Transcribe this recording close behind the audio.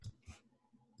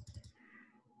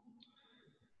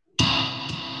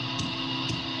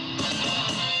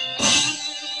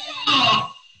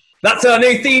That's our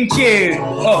new theme tune.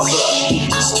 Oh,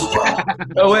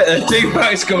 oh wait,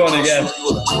 Tupac's come on again.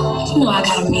 You know I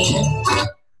got a man.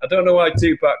 I don't know why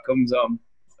Tupac comes on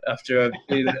after I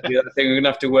do the other thing. We're gonna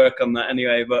have to work on that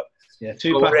anyway. But yeah,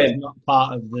 Tupac is not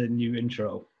part of the new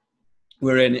intro.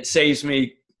 We're in. It saves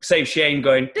Shane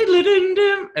going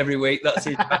every week. That's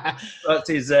his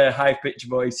high pitched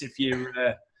voice. If you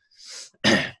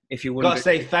got to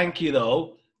say thank you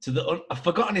though to I've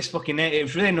forgotten his fucking name. It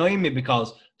was really annoying me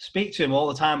because I speak to him all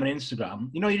the time on Instagram.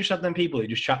 You know, you just have them people who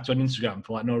just chat to on Instagram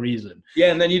for like no reason.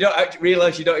 Yeah, and then you don't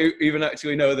realise you don't even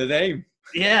actually know the name.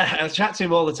 Yeah, I chat to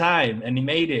him all the time, and he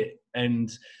made it.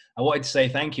 And I wanted to say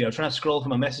thank you. I was trying to scroll through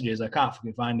my messages. I can't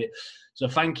fucking find it. So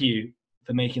thank you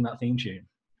for making that theme tune.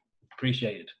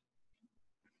 Appreciated.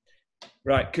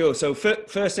 Right, cool. So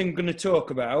first thing I'm going to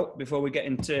talk about before we get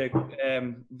into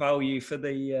value for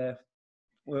the,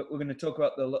 we're going to talk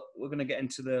about we're going to get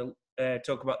into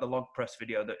talk about the log press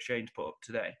video that Shane's put up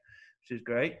today, which is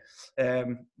great. But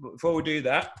before we do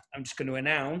that, I'm just going to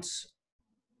announce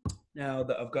now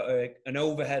that I've got an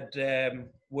overhead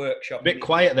workshop. A bit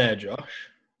quiet there, Josh.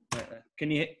 Can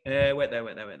you wait there?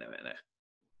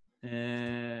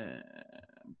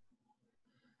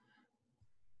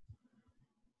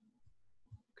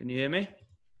 Can you hear me?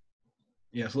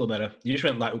 Yeah, it's a little better. You just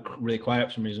went like really quiet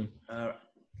for some reason.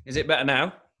 Is it better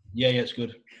now? Yeah, it's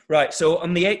good. Right. So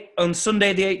on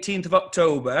Sunday, the 18th of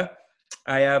October,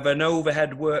 I have an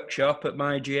overhead workshop at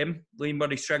my gym, Lean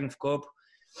Body Strength Club,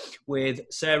 with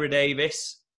Sarah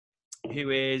Davis, who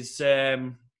is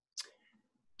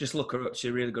just look her up.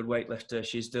 She's a really good weightlifter.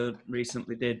 She's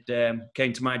recently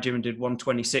came to my gym and did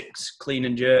 126 clean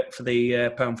and jerk for the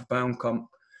pound for pound comp,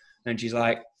 and she's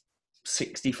like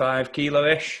 65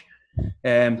 kilo-ish.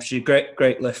 She's a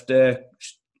great lifter.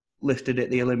 She lifted at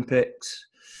the Olympics.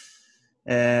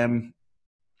 But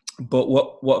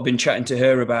what I've been chatting to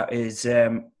her about is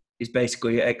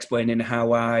basically explaining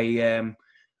how I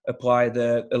apply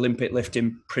the Olympic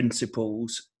lifting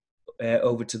principles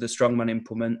over to the strongman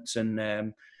implements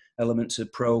and elements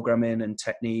of programming and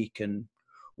technique and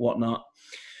whatnot.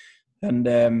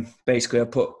 And basically I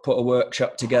put a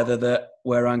workshop together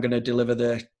where I'm going to deliver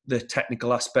the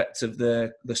technical aspects of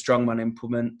the strongman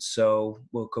implements. So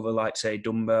we'll cover, like, say,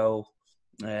 dumbbell,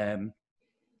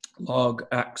 log,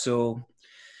 axle,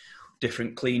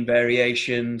 different clean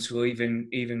variations. We'll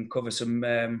even cover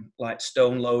some like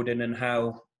stone loading and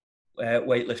how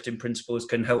weightlifting principles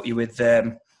can help you with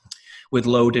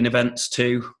loading events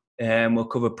too. We'll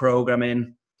cover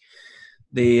programming.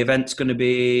 The event's going to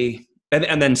be,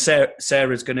 and then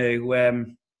Sarah's going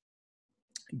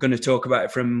to talk about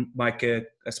it from like a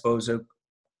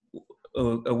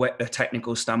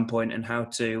technical standpoint and how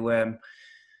to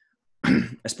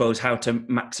how to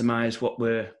maximize what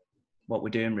we're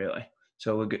doing really.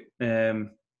 So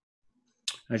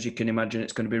as you can imagine,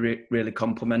 it's going to be really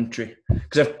complementary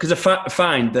because I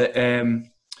find that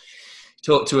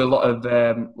talk to a lot of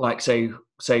like say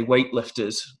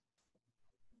weightlifters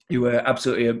who are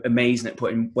absolutely amazing at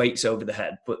putting weights over the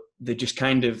head, but they're just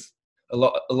kind of a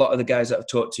lot of the guys that I've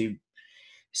talked to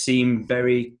seem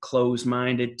very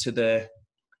close-minded to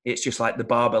it's just like the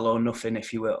barbell or nothing,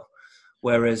 if you will.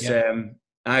 Whereas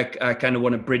I kind of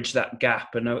want to bridge that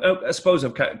gap, and I suppose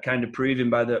I've kind of proven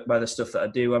by the stuff that I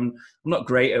do. I'm not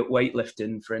great at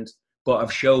weightlifting, for instance, but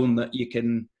I've shown that you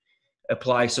can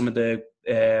apply some of the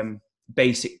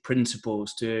basic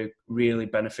principles to really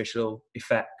beneficial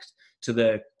effect to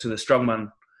the strongman.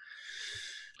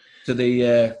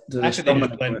 Actually,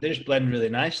 they just blend really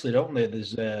nicely, don't they?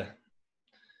 There's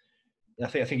I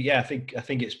think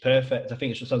it's perfect. I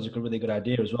think it just sounds like a really good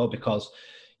idea as well, because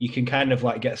you can kind of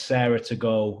like get Sarah to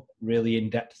go really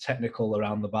in-depth technical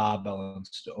around the barbell and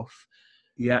stuff.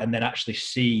 Yeah. And then actually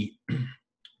see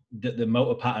that the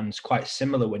motor pattern's quite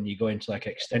similar when you go into like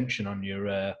extension on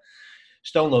your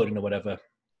stone loading or whatever.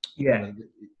 Yeah. It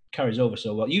carries over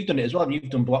so well. You've done it as well. You've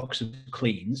done blocks of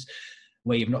cleans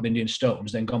where you've not been doing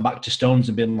stones, then gone back to stones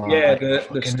and been like, yeah,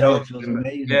 the stones feels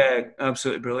amazing. Yeah,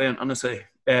 absolutely brilliant, honestly.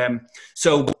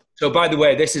 So by the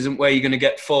way, this isn't where you're going to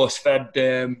get force-fed.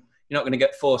 You're not going to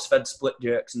get force-fed split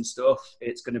jerks and stuff.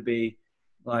 It's going to be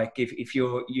like if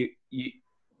you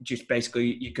just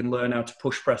basically you can learn how to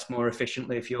push press more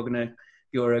efficiently. If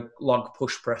you're a log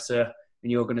push presser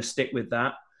and you're going to stick with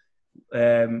that,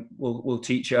 we'll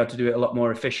teach you how to do it a lot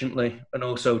more efficiently, and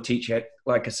also teach you,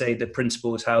 like I say, the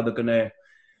principles how they're going to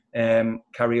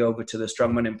carry over to the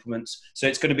strongman implements. So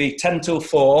it's going to be 10 till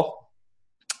 4,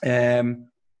 and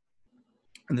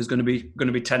there's going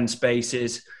to be 10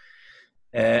 spaces,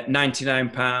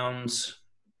 £99.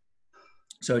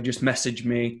 So just message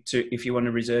me if you want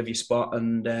to reserve your spot,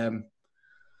 and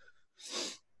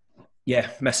yeah,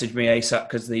 message me ASAP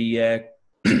because the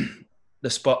the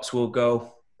spots will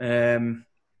go.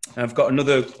 I've got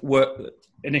another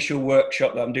initial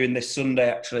workshop that I'm doing this Sunday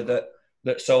actually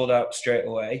that sold out straight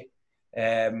away.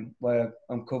 Where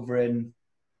I'm covering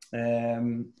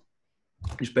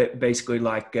just basically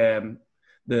like the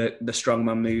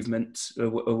strongman movement, a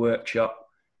workshop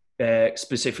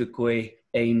specifically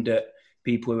aimed at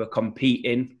people who are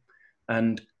competing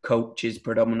and coaches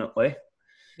predominantly.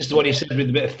 This is what you said with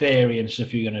a bit of theory and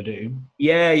stuff you're going to do.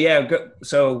 Yeah.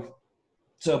 So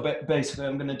basically,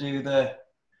 I'm going to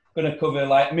cover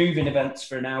like moving events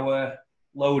for an hour,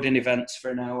 loading events for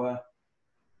an hour.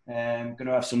 Going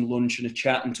to have some lunch and a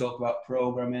chat and talk about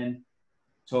programming,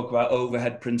 talk about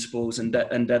overhead principles and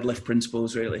deadlift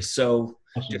principles, really. So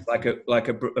awesome. Just like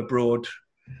a broad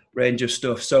range of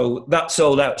stuff. So that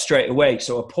sold out straight away.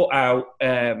 So I put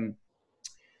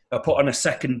on a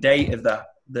second date of that.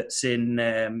 That's in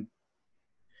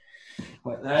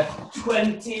what there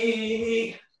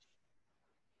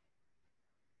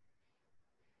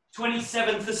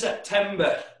 27th of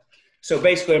September. So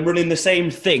basically, I'm running the same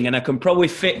thing, and I can probably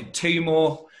fit two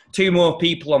more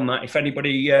people on that. If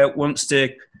anybody wants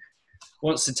to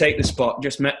take the spot,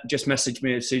 just message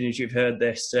me as soon as you've heard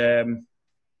this.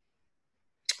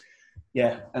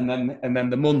 Yeah, and then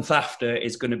the month after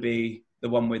is going to be the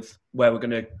one where we're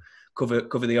going to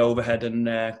cover the overhead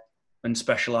and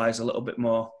specialise a little bit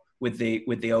more with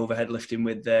the overhead lifting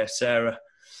with Sarah.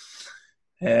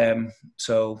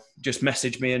 So just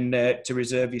message me and to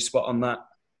reserve your spot on that.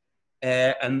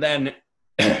 And then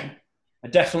I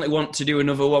definitely want to do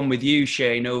another one with you,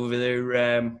 Shane, over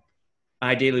there,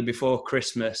 ideally before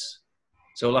Christmas.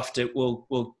 So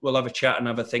we'll have a chat and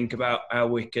have a think about how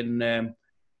we can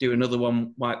do another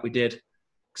one like we did.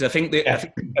 Because I think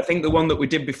the one that we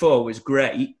did before was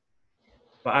great,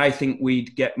 but I think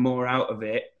we'd get more out of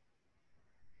it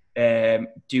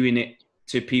doing it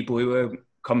to people who are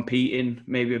competing,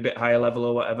 maybe a bit higher level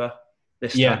or whatever.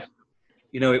 This time.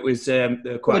 You know, it was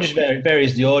quite. Well, it just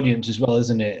varies the audience as well,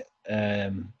 isn't it?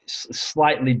 It's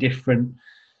slightly different.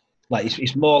 Like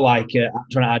it's more like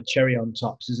trying to add cherry on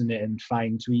tops, isn't it? And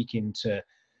fine tweaking to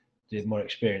the more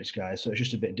experienced guys. So it's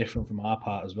just a bit different from our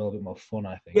part as well, a bit more fun,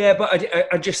 I think. Yeah, but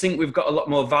I just think we've got a lot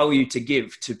more value to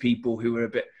give to people who are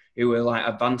like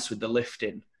advanced with the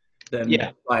lifting.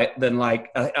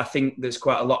 I think there's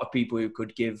quite a lot of people who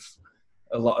could give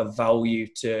a lot of value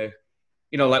to,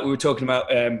 you know, like we were talking about.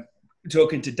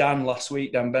 Talking to Dan last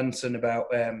week, Dan Benson,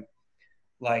 about by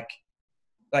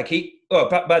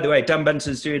the way, Dan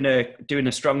Benson's doing a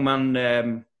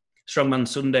strongman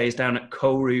Sundays down at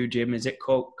Koru Gym. Is it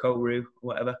Koru,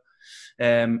 whatever?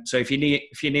 So if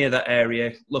you're near that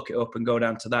area, look it up and go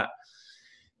down to that.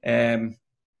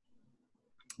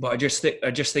 But I just think,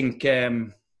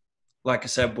 like I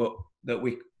said,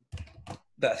 that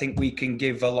I think we can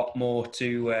give a lot more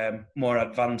to more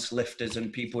advanced lifters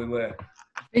and people who are.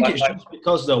 I think it's just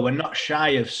because, though, we're not shy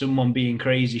of someone being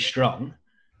crazy strong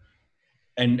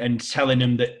and telling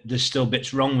them that there's still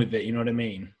bits wrong with it, you know what I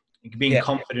mean? Being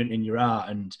confident in your art,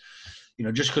 and, you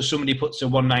know, just because somebody puts a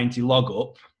 190 log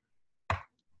up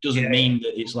doesn't mean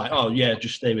that it's like, oh, yeah,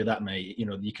 just stay with that, mate. You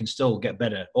know, you can still get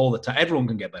better all the time. Everyone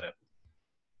can get better.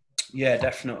 Yeah,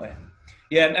 definitely.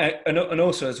 Yeah, and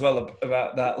also as well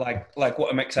about that, like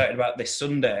what I'm excited about this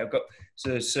Sunday. I've got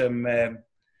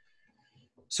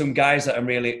some guys that I'm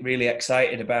really, really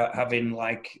excited about having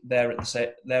like there at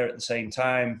the same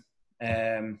time,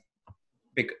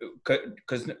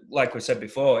 because like we said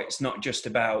before, it's not just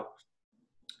about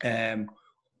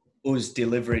us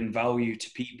delivering value to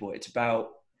people. It's about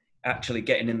actually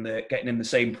getting in the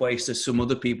same place as some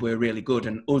other people who are really good,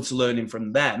 and us learning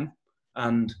from them,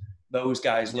 and those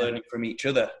guys learning from each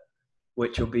other,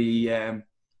 which will be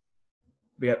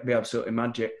absolutely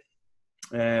magic.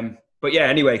 But yeah,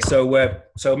 anyway, so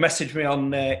message me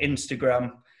on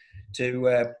Instagram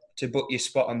to book your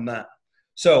spot on that.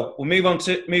 So we'll move on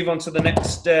to the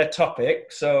next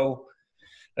topic. So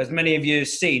as many of you have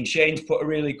seen, Shane's put a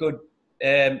really good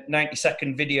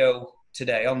 90-second video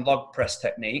today on log press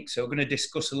technique. So we're going to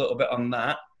discuss a little bit on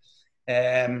that.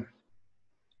 And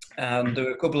there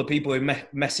were a couple of people who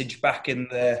messaged back in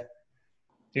the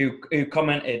who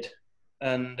commented,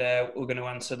 and we're going to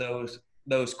answer those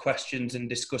questions and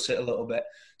discuss it a little bit.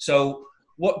 So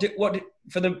what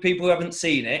for the people who haven't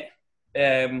seen it,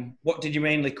 what did you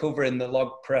mainly cover in the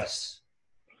log press?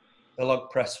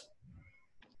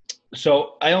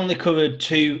 So I only covered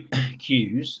two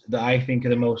cues that I think are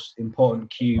the most important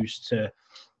cues to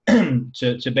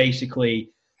to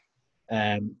basically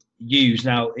use.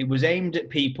 Now, it was aimed at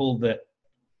people that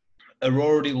are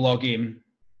already logging,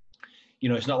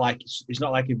 it's not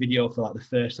like a video for like the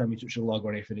first time you touch a log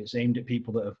or anything. It's aimed at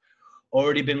people that have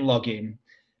already been logging,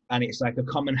 and it's like a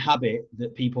common habit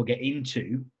that people get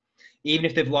into, even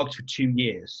if they've logged for 2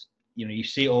 years. You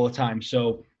see it all the time.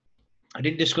 So I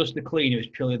didn't discuss the clean. It was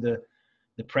purely the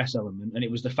press element, and it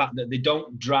was the fact that they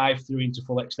don't drive through into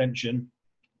full extension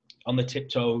on the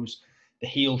tiptoes. The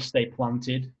heels stay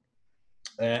planted,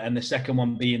 and the second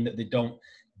one being that they don't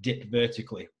dip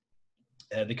vertically.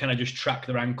 They kind of just track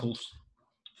their ankles,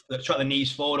 track the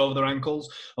knees forward over their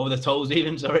ankles, over the toes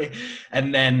even, sorry.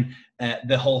 And then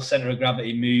the whole center of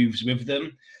gravity moves with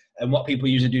them. And what people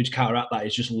usually do to counteract that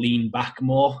is just lean back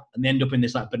more, and they end up in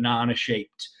this like banana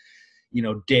shaped,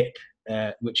 dip,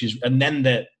 which is, and then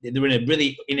they're in a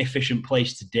really inefficient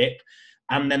place to dip,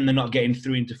 and then they're not getting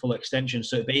through into full extension.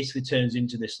 So it basically turns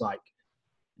into this like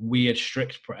weird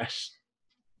strict press.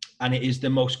 And it is the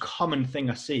most common thing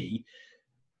I see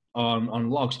on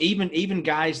logs. Even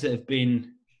guys that have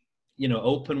been,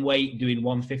 open weight doing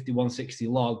 150, 160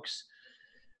 logs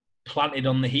planted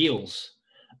on the heels.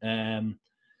 And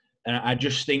I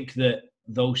just think that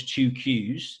those two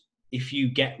cues, if you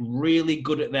get really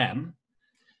good at them,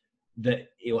 that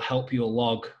it'll help your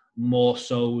log more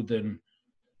so than,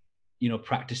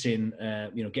 practicing,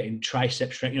 getting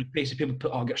tricep strength. Basically people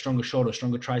put, get stronger shoulder,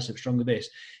 stronger tricep, stronger this.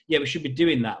 Yeah, we should be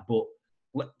doing that, but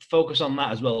focus on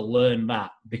that as well, learn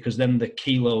that, because then the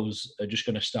kilos are just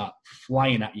going to start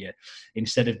flying at you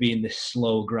instead of being this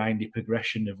slow, grindy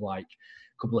progression of like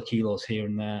a couple of kilos here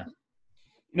and there.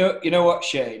 You know what,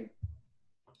 Shane?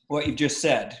 What you've just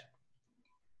said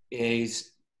is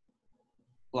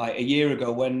like a year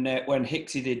ago when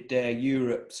Hicksy did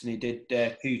Europes and he did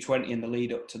 220 in the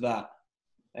lead up to that.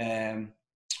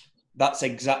 That's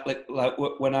exactly like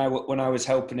when I was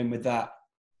helping him with that.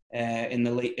 In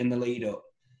the lead up,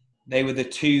 they were the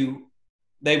two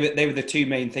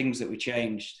main things that we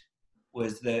changed.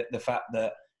 Was the fact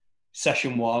that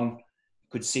session one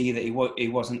could see that he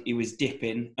was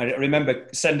dipping. I remember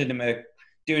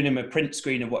doing him a print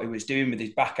screen of what he was doing with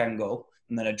his back angle,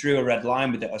 and then I drew a red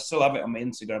line with it. I still have it on my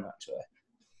Instagram actually,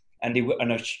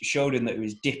 and I showed him that he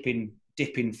was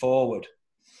dipping forward,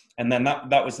 and then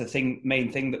that was the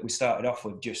main thing that we started off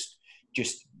with, just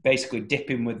basically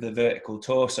dipping with the vertical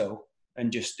torso,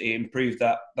 and just improved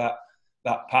that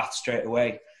path straight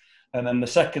away. And then the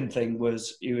second thing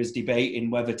was he was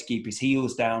debating whether to keep his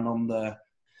heels down on the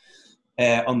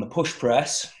push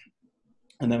press,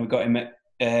 and then we got him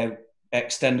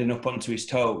extending up onto his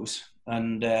toes,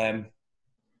 and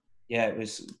it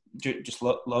was just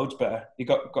loads better. He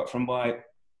got from like,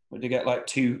 what did he get, like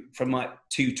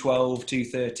 212,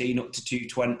 213 up to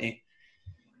 220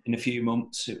 in a few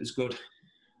months. It was good.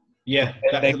 Yeah,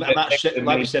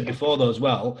 like we said before though as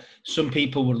well, some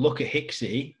people would look at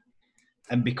Hicksy,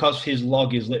 and because his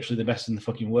log is literally the best in the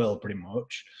fucking world pretty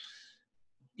much,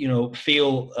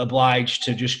 feel obliged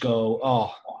to just go,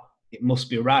 oh, it must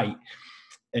be right.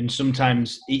 And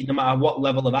sometimes, no matter what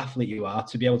level of athlete you are,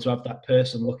 to be able to have that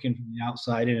person looking from the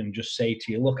outside in and just say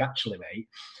to you, look, actually, mate,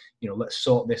 let's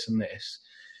sort this and this.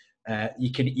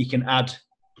 You can add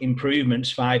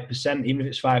improvements 5%, even if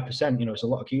it's 5%, it's a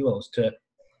lot of kilos to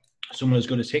someone as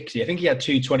good as Hicksy. I think he had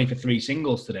 220 for 3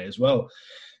 singles today as well.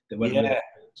 That went with it.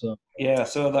 So yeah, I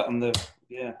saw that on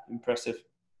impressive.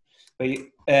 But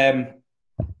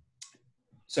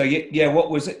what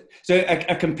was it? So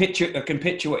I can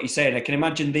picture what you're saying. I can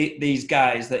imagine these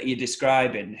guys that you're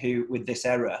describing who with this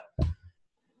error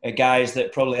are guys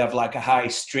that probably have like a high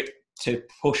strict to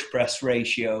push press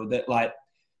ratio, that like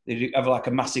they have like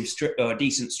a massive strict or a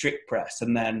decent strict press,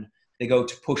 and then they go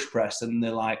to push press and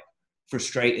they're like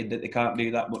frustrated that they can't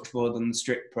do that much more than the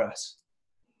strict press.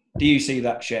 Do you see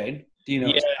that, Shane? Do you know?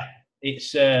 Yeah,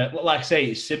 it's like I say,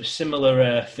 it's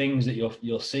similar things that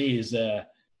you'll see is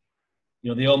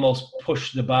they almost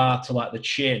push the bar to like the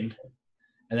chin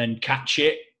and then catch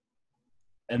it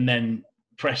and then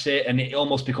press it, and it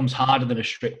almost becomes harder than a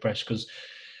strict press because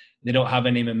they don't have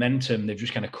any momentum. They've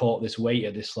just kind of caught this weight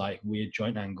at this like weird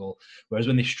joint angle. Whereas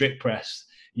when they strict press,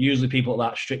 usually people at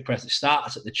that strict press, it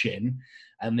starts at the chin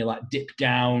and they like dip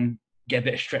down, get a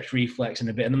bit of stretch reflex and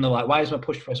then they're like, why is my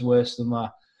push press worse than my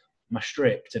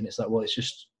strict? And it's like, well, it's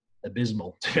just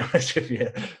abysmal, to be honest with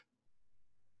you.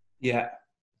 Yeah.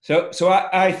 So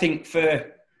I think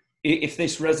if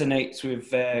this resonates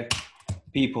with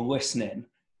people listening,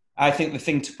 I think the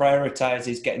thing to prioritise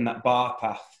is getting that bar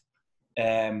path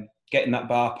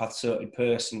sorted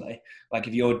personally. Like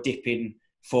if you're dipping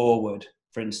forward,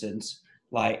 for instance,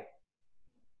 like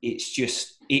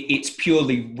it's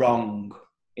purely wrong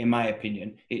in my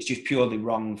opinion, it's just purely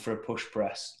wrong for a push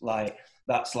press. Like,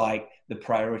 that's like the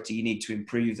priority. You need to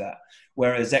improve that.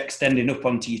 Whereas extending up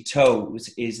onto your toes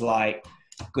is like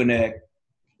gonna,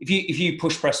 if you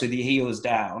push press with your heels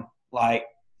down, like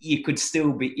you could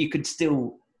still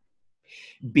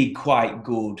be quite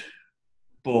good,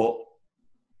 but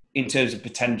in terms of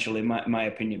potential, in my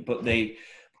opinion, but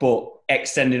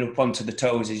extending up onto the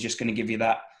toes is just going to give you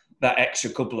that extra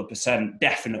couple of percent.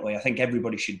 Definitely, I think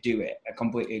everybody should do it. I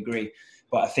completely agree.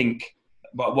 But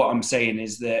what I'm saying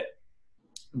is that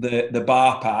the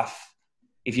bar path,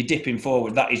 if you're dipping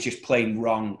forward, that is just plain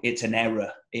wrong. It's an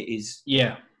error. It is.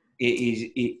 Yeah.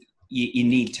 You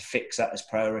need to fix that as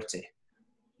priority.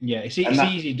 Yeah, it's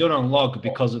easy done on log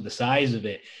because of the size of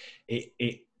it.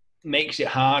 It makes it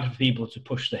hard for people to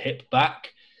push the hip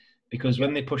back, because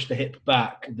when they push the hip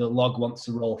back, the log wants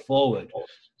to roll forward.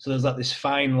 So there's like this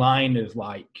fine line of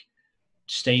like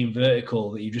staying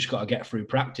vertical that you just got to get through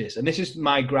practice. And this is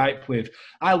my gripe with,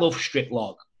 I love strict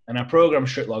log and I program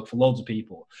strict log for loads of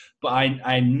people, but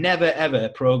I never ever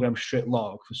program strict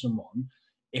log for someone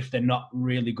if they're not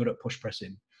really good at push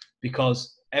pressing,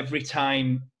 because every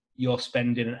time you're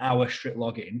spending an hour strict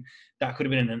logging, that could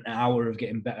have been an hour of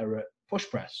getting better at push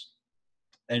press.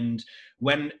 And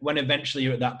when eventually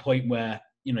you're at that point where,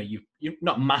 you know, you've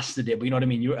not mastered it, but you know what I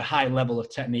mean, you're at a high level of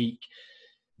technique,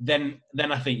 then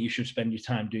I think you should spend your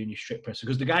time doing your strict press.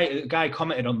 Because the guy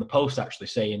commented on the post actually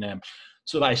saying,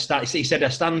 he said I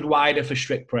stand wider for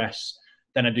strict press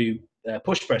than I do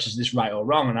push press. Is this right or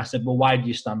wrong? And I said, well, why do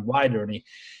you stand wider? And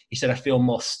he said, I feel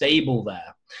more stable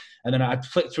there. And then I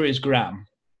flicked through his gram,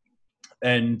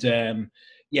 and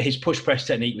his push press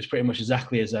technique was pretty much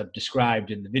exactly as I've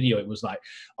described in the video. It was like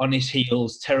on his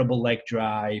heels, terrible leg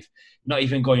drive, not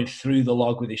even going through the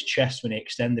log with his chest when he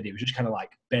extended it. It was just kind of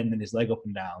like bending his leg up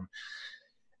and down.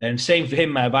 And same for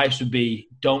him, my advice would be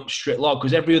don't strict log,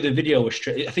 because every other video was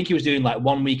strict. I think he was doing like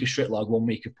 1 week of strict log, 1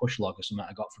 week of push log or something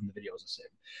I got from the videos of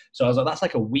him. So I was like, that's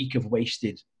like a week of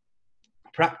wasted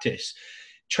practice.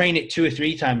 Train it 2 or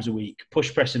 3 times a week,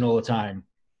 push pressing all the time,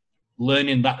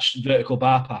 learning that vertical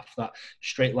bar path, that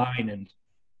straight line, and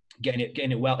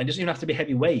getting it well. It doesn't even have to be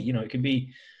heavy weight. You know, it can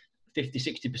be 50,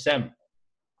 60%.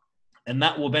 And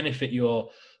that will benefit your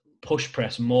push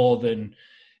press more than,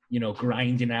 you know,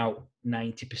 grinding out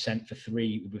 90% for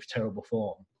 3 with terrible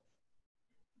form.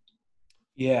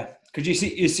 Yeah, because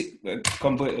you see, I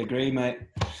completely agree, mate.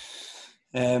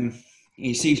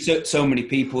 You see so many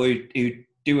people who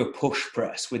do a push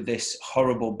press with this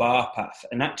horrible bar path,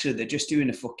 and actually they're just doing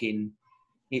a fucking,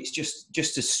 it's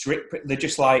just a strict, they're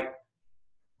just like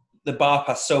the bar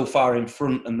path so far in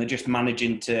front, and they're just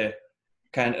managing to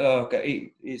kind of,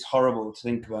 it's horrible to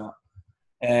think about.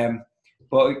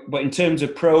 But in terms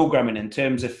of programming, in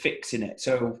terms of fixing it,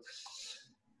 so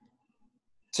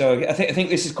I think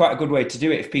this is quite a good way to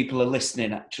do it if people are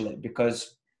listening, actually,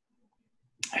 because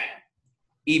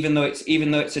even though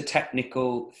it's a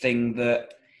technical thing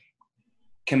that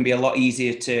can be a lot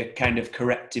easier to kind of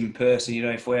correct in person, you know,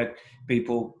 if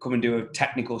people come and do a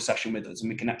technical session with us and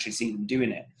we can actually see them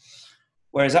doing it.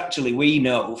 Whereas actually we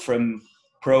know from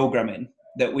programming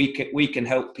that we can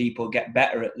help people get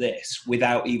better at this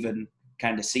without even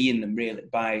kind of seeing them, really,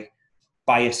 by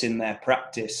biasing their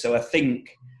practice. So I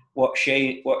think what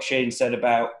Shane said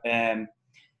about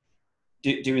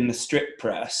doing the strict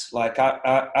press, like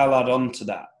I'll add on to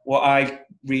that. What I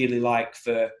really like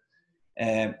for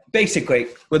basically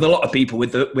with a lot of people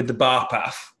with the bar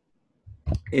path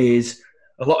is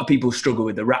a lot of people struggle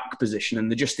with the rack position, and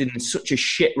they're just in such a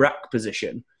shit rack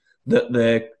position that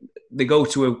they go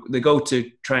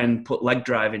to try and put leg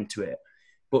drive into it.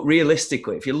 But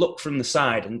realistically, if you look from the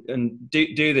side and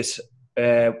do this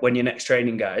when you're next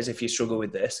training, guys, if you struggle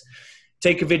with this,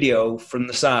 take a video from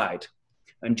the side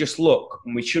and just look.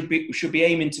 And we should be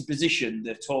aiming to position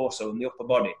the torso and the upper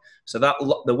body so that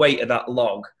the weight of that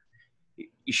log,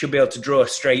 you should be able to draw a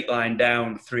straight line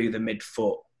down through the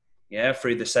midfoot,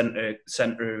 through the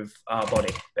center of our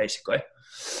body, basically.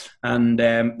 And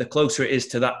the closer it is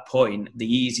to that point,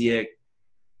 the easier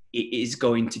it is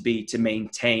going to be to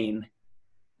maintain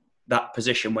that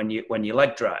position when you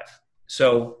leg drive.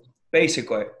 So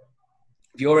basically,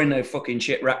 if you're in a fucking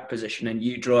shit rack position and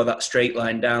you draw that straight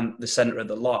line down the center of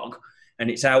the log and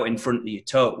it's out in front of your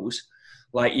toes,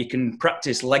 like, you can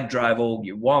practice leg drive all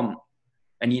you want,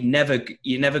 and you're never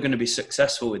going to be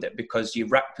successful with it because your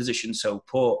rack position's so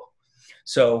poor.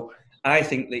 So I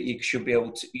think that you should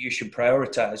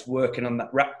prioritize working on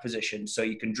that rack position so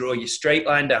you can draw your straight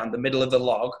line down the middle of the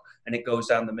log and it goes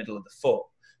down the middle of the foot.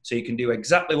 So you can do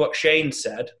exactly what Shane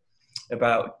said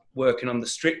about working on the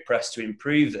strict press to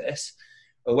improve this,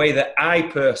 a way that I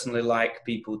personally like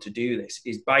people to do this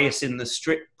is biasing the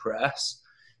strict press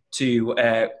to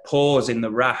pause in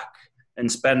the rack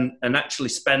and actually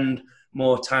spend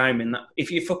more time in that.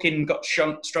 If you fucking got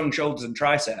strong shoulders and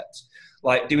triceps,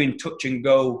 like doing touch and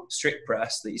go strict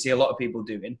press that you see a lot of people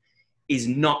doing is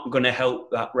not going to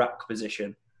help that rack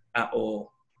position at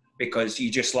all, because you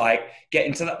just like get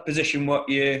into that position what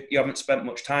you haven't spent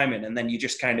much time in, and then you're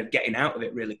just kind of getting out of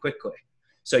it really quickly.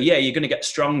 So yeah, you're going to get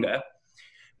stronger,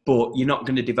 but you're not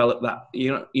going to develop that.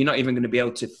 You're not even going to be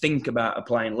able to think about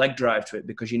applying leg drive to it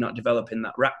because you're not developing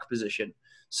that rack position.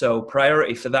 So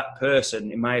priority for that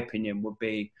person, in my opinion, would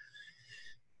be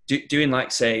doing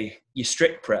like, say, your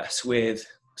strict press with,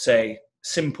 say,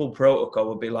 simple protocol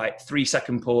would be like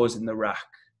 3-second pause in the rack.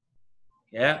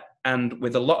 Yeah. And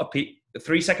with a lot of people,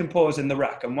 3-second pause in the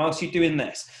rack. And whilst you're doing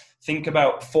this, think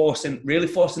about really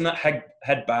forcing that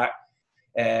head back,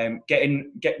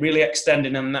 get really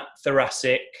extending on that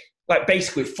thoracic, like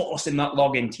basically forcing that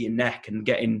log into your neck and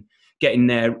getting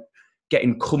there,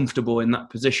 getting comfortable in that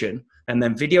position, and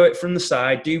then video it from the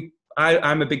side.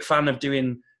 I'm a big fan of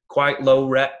doing quite low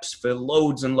reps for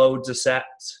loads and loads of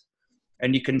sets,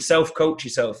 and you can self-coach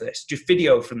yourself this. Just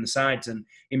video from the sides and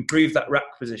improve that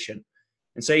rack position.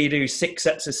 And say you do 6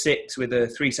 sets of 6 with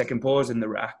a 3-second pause in the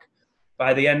rack.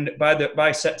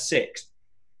 By set 6,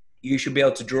 you should be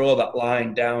able to draw that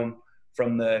line down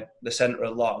from the center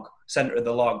of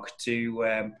the log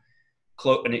to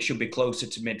and it should be closer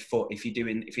to midfoot if you're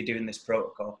doing this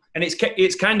protocol. And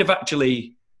it's kind of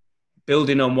actually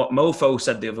building on what Mofo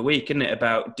said the other week, isn't it?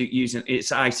 About using,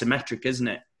 it's isometric, isn't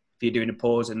it? If you're doing a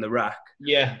pause in the rack,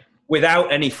 yeah,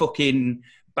 without any fucking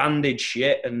bandage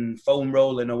shit and foam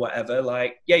rolling or whatever.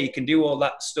 Like, yeah, you can do all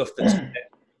that stuff that's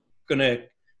gonna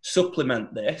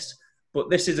supplement this,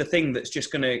 but this is a thing that's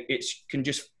just can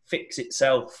just fix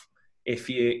itself if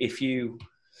you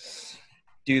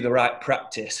do the right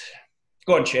practice.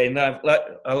 Go on, Shane.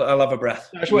 I'll have a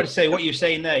breath. I just wanted to say what you're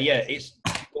saying there. Yeah,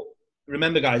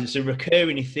 remember, guys, it's a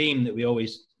recurring theme that we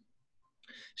always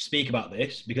speak about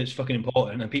this because it's fucking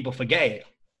important and people forget it.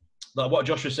 Like what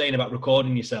Josh was saying about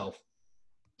recording yourself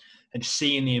and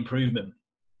seeing the improvement.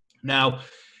 Now,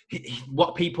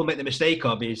 what people make the mistake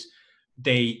of is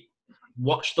they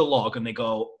watch the log and they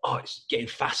go, oh, it's getting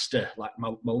faster. Like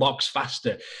my log's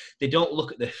faster. They don't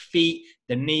look at the feet,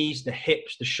 the knees, the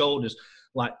hips, the shoulders.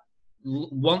 Like,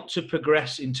 want to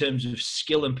progress in terms of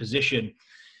skill and position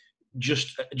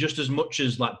just as much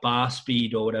as like bar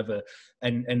speed or whatever,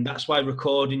 and that's why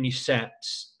recording your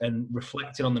sets and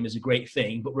reflecting on them is a great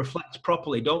thing. But reflect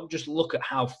properly. Don't just look at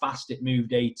how fast it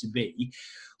moved A to B.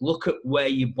 Look at where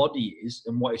your body is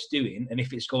and what it's doing, and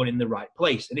if it's going in the right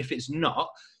place. And if it's not,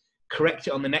 correct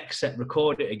it on the next set,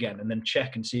 record it again, and then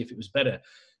check and see if it was better.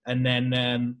 And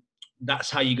then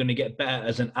that's how you're going to get better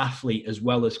as an athlete, as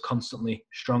well as constantly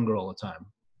stronger all the time.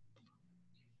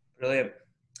 Brilliant.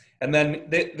 And then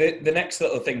the next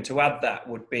little thing to add that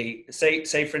would be, say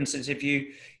for instance, if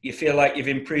you feel like you've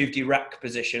improved your rack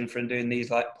position from doing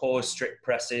these like pause strict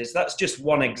presses. That's just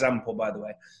one example, by the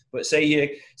way. But say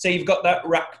you've got that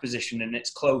rack position and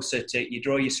it's closer to, you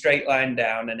draw your straight line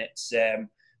down and it's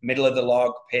middle of the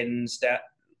log, pins down,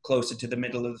 closer to the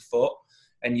middle of the foot,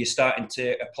 and you're starting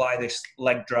to apply this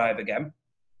leg drive again.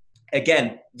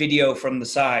 Again, video from the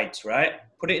sides, right?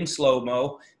 Put it in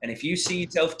slow-mo, and if you see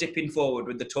yourself dipping forward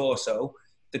with the torso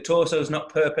is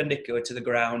not perpendicular to the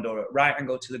ground or at right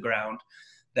angle to the ground,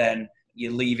 then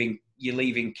you're leaving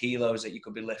kilos that you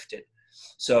could be lifting.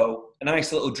 So a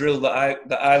nice little drill that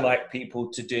I like people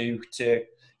to do to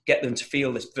get them to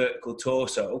feel this vertical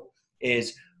torso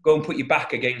is go and put your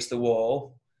back against the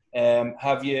wall,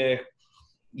 have your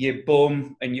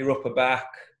bum and your upper back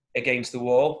against the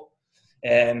wall,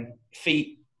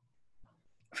 feet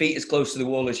as close to the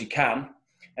wall as you can,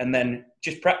 and then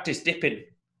just practice dipping,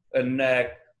 and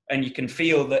you can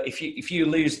feel that if you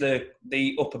lose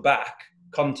the upper back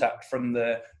contact from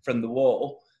the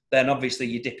wall, then obviously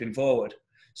you're dipping forward.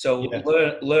 So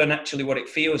yeah. learn actually what it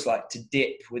feels like to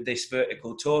dip with this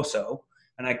vertical torso,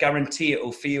 and I guarantee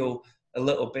it'll feel a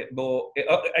little bit more.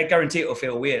 I guarantee it'll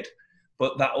feel weird,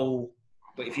 but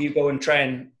if you go and try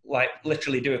and like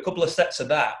literally do a couple of sets of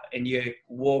that in your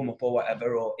warm up or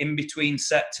whatever, or in between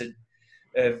sets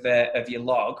of your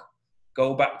log,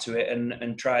 go back to it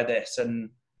and try this, and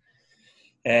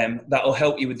that'll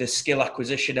help you with the skill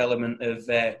acquisition element of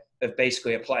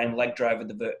basically applying leg drive with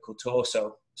the vertical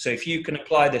torso. So if you can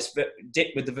apply this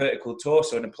dip with the vertical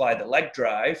torso and apply the leg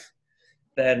drive,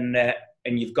 then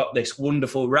and you've got this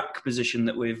wonderful rack position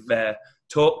that we've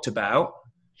talked about.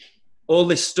 All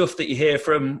this stuff that you hear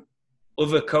from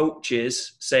other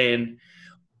coaches saying,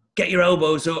 get your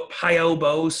elbows up, high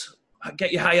elbows,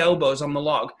 get your high elbows on the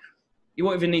log. You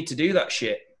won't even need to do that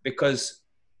shit because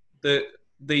the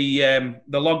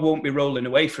log won't be rolling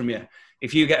away from you.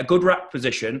 If you get a good rack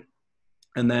position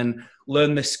and then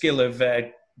learn the skill of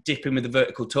dipping with the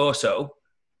vertical torso,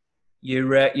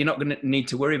 you're not going to need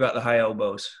to worry about the high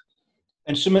elbows.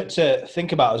 And something to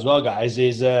think about as well, guys,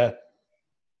 is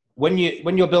when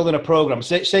you're building a program.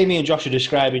 Say me and Josh are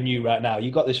describing you right now.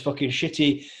 You got this fucking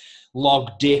shitty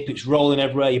log dip. It's rolling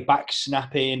everywhere. Your back's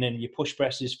snapping, and your push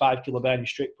press is 5 kilo behind your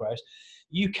strict press.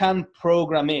 You can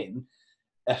program in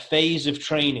a phase of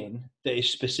training that is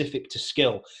specific to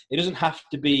skill. It doesn't have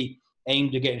to be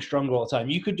aimed at getting stronger all the time.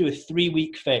 You could do a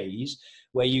 3-week phase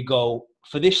where you go,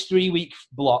 for this 3-week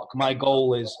block, my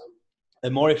goal is a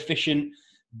more efficient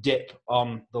dip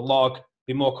on the log,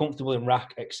 be more comfortable in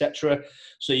rack, etc.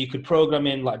 So you could program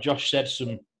in, like Josh said,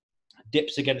 some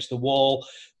dips against the wall,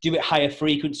 do it higher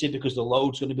frequency because the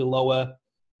load's going to be lower.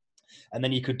 And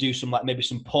then you could do some, like maybe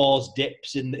some pause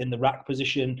dips in the rack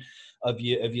position of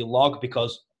your log,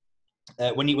 because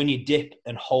when you dip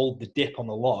and hold the dip on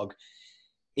the log,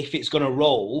 if it's going to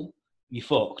roll, you're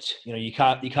fucked. You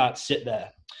can't sit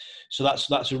there. So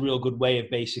that's a real good way of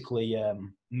basically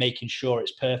making sure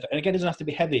it's perfect. And again, it doesn't have to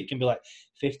be heavy. It can be like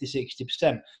 50,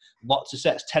 60%, lots of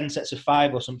sets, 10 sets of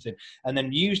 5 or something. And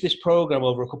then use this program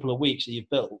over a couple of weeks that you've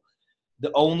built.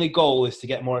 The only goal is to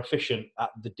get more efficient at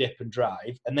the dip and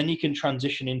drive. And then you can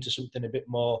transition into something a bit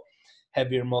more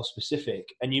heavier and more specific.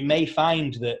 And you may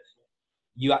find that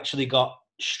you actually got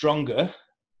stronger,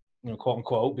 quote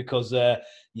unquote, because you're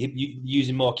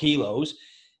using more kilos,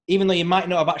 even though you might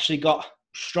not have actually got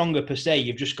stronger per se.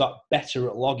 You've just got better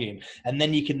at logging, and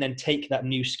then you can then take that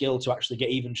new skill to actually get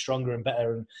even stronger and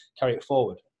better and carry it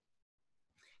forward.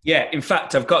 Yeah, in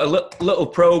fact, I've got a little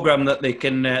program that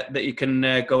you can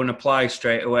go and apply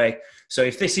straight away. So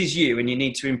if this is you and you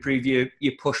need to improve your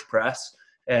push press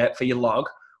for your log,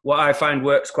 what I find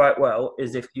works quite well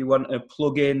is if you want to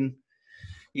plug in,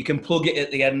 you can plug it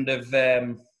at the end of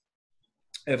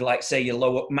like, say, your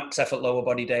lower max effort lower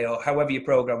body day, or however your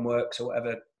program works, or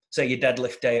whatever. Say your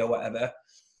deadlift day or whatever.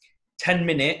 10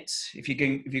 minutes. If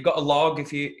you've got a log,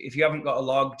 if you haven't got a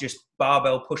log, just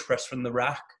barbell push press from the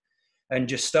rack, and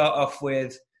just start off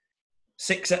with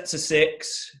 6 sets of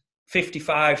 6,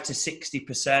 55 to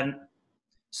 60%.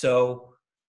 So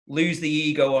lose the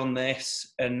ego on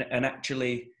this and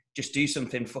actually just do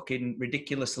something fucking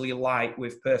ridiculously light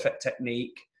with perfect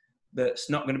technique that's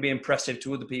not going to be impressive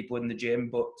to other people in the gym,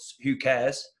 but who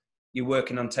cares? You're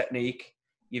working on technique.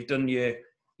 You've done your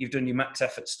max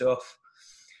effort stuff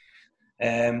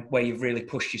where you've really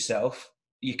pushed yourself.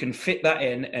 You can fit that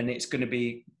in, and it's going to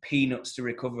be peanuts to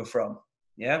recover from.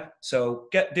 Yeah. So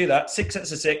do that. 6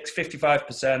 sets of 6,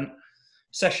 55%.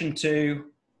 Session 2,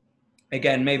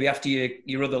 again, maybe after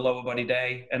your other lower body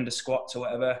day, end of squats or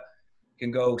whatever, you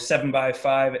can go 7 by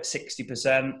 5 at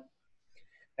 60%,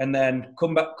 and then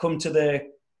come to the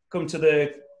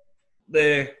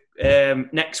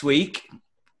next week,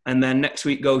 and then next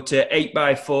week go to 8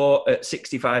 by 4 at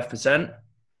 65%,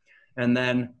 and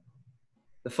then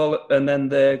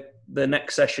the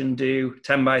next session do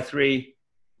 10 by 3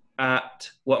 at,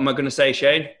 what am I going to say,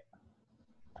 Shane?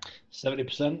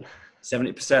 70%.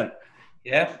 70%.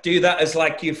 Yeah, do that as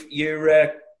like as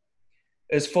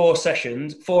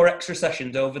 4 extra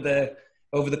sessions over the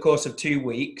course of 2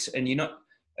 weeks, and you're not,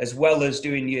 as well as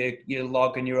doing your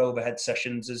log and your overhead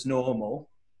sessions as normal,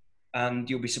 and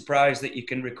you'll be surprised that you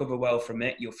can recover well from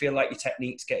it. You'll feel like your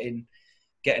technique's getting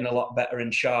a lot better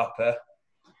and sharper.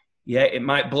 Yeah, it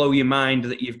might blow your mind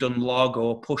that you've done log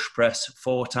or push press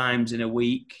 4 times in a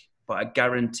week, but I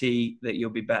guarantee that you'll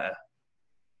be better.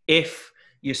 If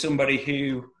you're somebody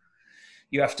who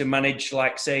you have to manage,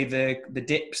 like, say, the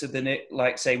dips of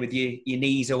like, say, with your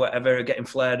knees or whatever are getting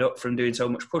flared up from doing so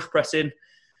much push pressing,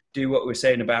 do what we're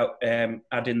saying about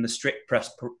adding the strict press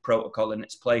protocol in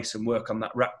its place and work on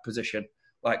that rack position.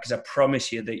 Like, because I promise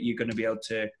you that you're going to be able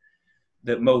to,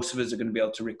 that most of us are going to be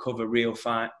able to recover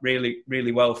really,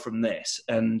 really well from this.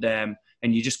 And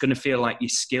you're just going to feel like your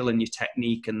skill and your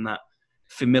technique and that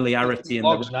familiarity. The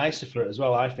log's nicer for it as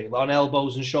well, I think, on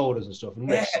elbows and shoulders and stuff. And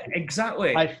yeah,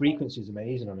 exactly. High frequency is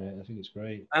amazing on it. I think it's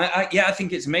great. I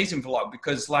think it's amazing for log,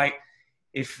 because, like,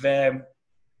 if I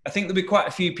think there'll be quite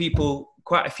a few people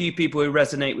who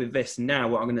resonate with this now,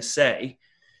 what I'm going to say,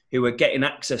 who are getting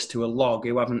access to a log,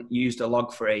 who haven't used a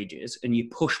log for ages, and you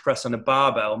push press on a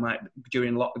barbell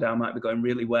during lockdown might be going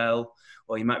really well,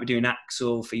 or you might be doing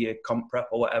axle for your comp prep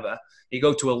or whatever. You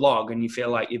go to a log and you feel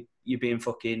like you're being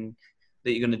fucking,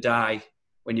 that you're going to die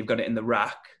when you've got it in the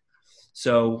rack.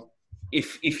 So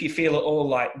if you feel at all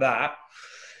like that,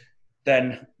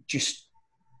 then just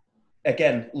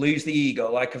again, lose the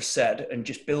ego, like I've said, and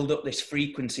just build up this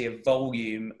frequency of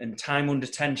volume and time under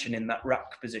tension in that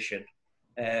rack position.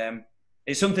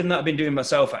 It's something that I've been doing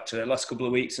myself actually the last couple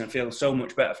of weeks, and I feel so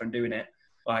much better from doing it.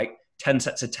 Like 10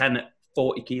 sets of 10 at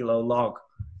 40 kilo log.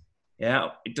 Yeah,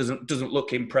 it doesn't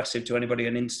look impressive to anybody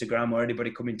on Instagram or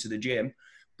anybody coming to the gym,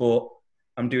 but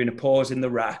I'm doing a pause in the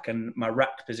rack, and my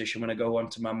rack position when I go on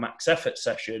to my max effort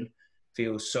session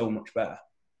feels so much better.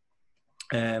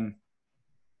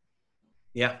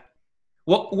 Yeah.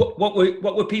 What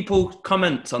were people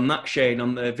comments on that, Shane,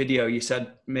 on the video? You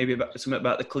said maybe about something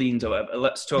about the cleans or whatever.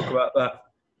 Let's talk about that.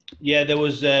 Yeah, there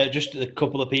was just a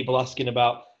couple of people asking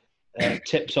about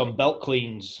tips on belt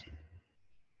cleans.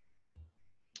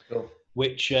 Cool.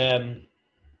 Which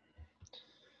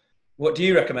what do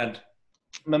you recommend?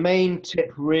 My main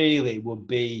tip really would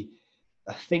be,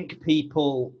 I think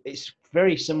it's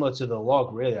very similar to the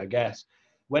log, really, I guess.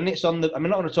 When it's on I'm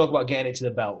not going to talk about getting it to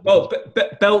the belt. Oh,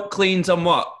 belt cleans on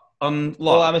what? On log?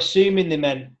 Well, I'm assuming they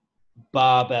meant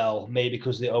barbell, maybe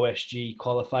because the OSG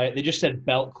qualify it. They just said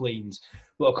belt cleans,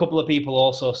 but a couple of people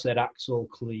also said axle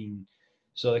clean.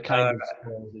 So they kind of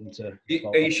falls into.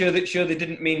 Are you sure they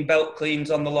didn't mean belt cleans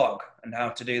on the log and how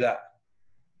to do that?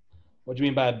 What do you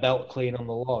mean by a belt clean on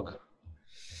the log?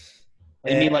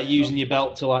 You mean like using your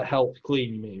belt to like help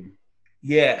clean? You mean?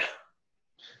 Yeah,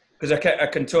 because I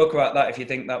can talk about that if you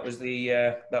think that was the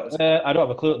that was. I don't have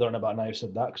a clue what they're on about now. You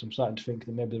said that because I'm starting to think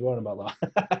that maybe they're on about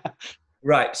that.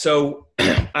 Right. So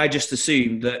I just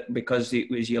assumed that because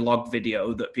it was your log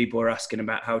video that people were asking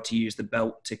about how to use the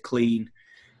belt to clean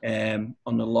on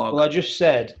the log. Well, I just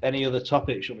said any other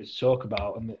topics you want me to talk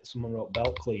about, and someone wrote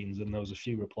belt cleans, and there was a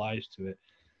few replies to it.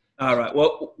 All right.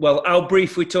 Well, I'll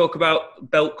briefly talk about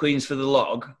belt cleans for the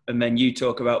log, and then you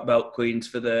talk about belt cleans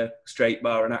for the straight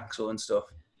bar and axle and stuff.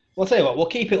 Well, I'll tell you what. We'll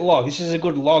keep it log. This is a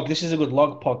good log. This is a good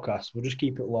log podcast. We'll just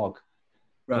keep it log.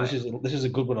 Right. This is a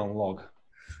good one on log.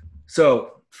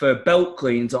 So for belt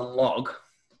cleans on log,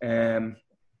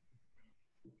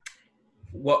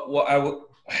 what I would,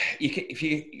 if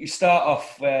you start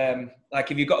off like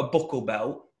if you've got a buckle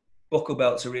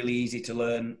belts are really easy to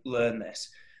learn this,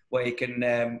 where you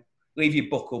can leave your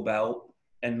buckle belt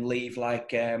and leave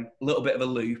like a little bit of a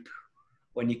loop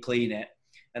when you clean it,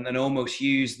 and then almost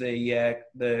use the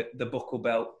buckle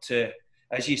belt to,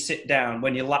 as you sit down,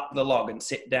 when you lap the log and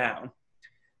sit down,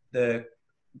 the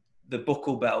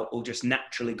buckle belt will just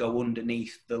naturally go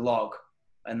underneath the log.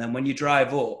 And then when you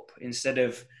drive up, instead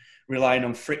of relying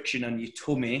on friction on your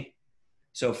tummy,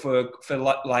 so for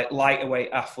like lighter weight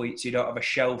athletes, you don't have a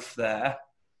shelf there.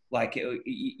 Like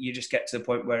you just get to the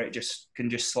point where it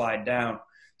can slide down.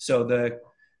 So the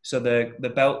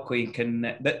belt clean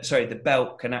the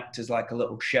belt can act as like a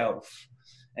little shelf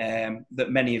that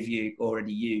many of you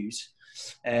already use.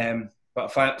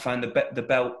 But I find the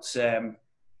belts.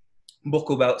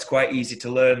 Buckle belt's quite easy to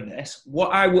learn this.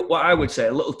 What I would say,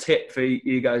 a little tip for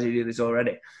you guys who do this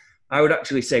already, I would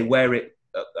actually say I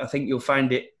think you'll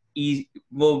find it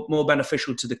more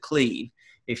beneficial to the clean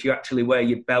if you actually wear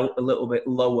your belt a little bit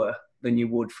lower than you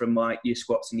would from like your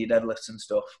squats and your deadlifts and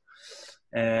stuff.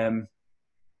 And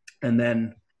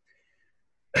then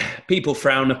people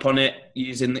frown upon it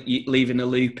leaving a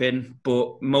loop in,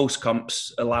 but most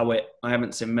comps allow it. I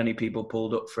haven't seen many people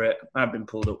pulled up for it. I've been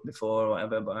pulled up before or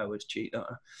whatever, but I always cheat.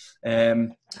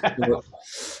 Shane,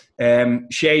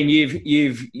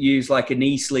 you've used like a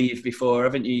knee sleeve before,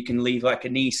 haven't you? You can leave like a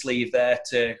knee sleeve there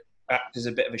to act as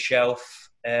a bit of a shelf.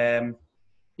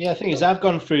 Yeah, the thing is, I've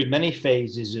gone through many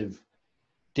phases of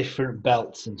different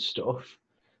belts and stuff,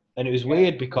 and it was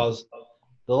weird because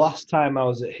the last time I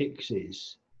was at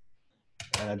Hicks's,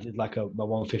 and I did like my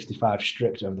 155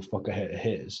 stripped, whatever the fuck I hit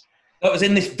is. That was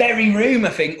in this very room, I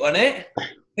think, wasn't it?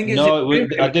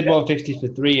 I did 150 for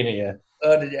 3 in here.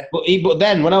 Oh, did you? But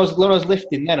then when I was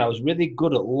lifting, I was really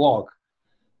good at log,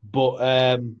 but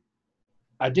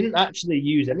I didn't actually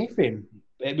use anything.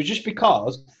 It was just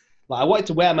because I wanted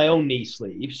to wear my own knee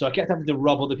sleeve, so I kept having to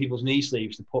rob other people's knee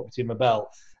sleeves to put between my belt,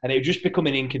 and it was just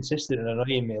becoming inconsistent and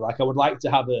annoying me. Like I would like to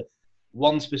have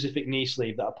one specific knee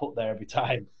sleeve that I put there every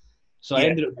time. So I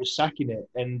ended up just sacking it.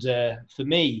 And for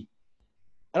me,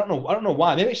 I don't know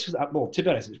why. Maybe it's just, well, to be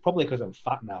honest, it's probably because I'm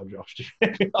fat now, Josh,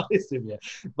 to be honest with you.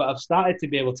 But I've started to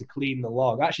be able to clean the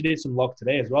log. I actually did some log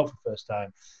today as well for the first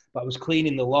time. But I was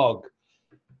cleaning the log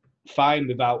fine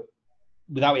without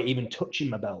it even touching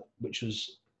my belt, which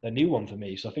was a new one for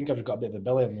me. So I think I've got a bit of a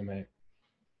belly on me, mate.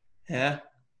 Yeah.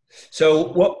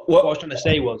 So what I was trying to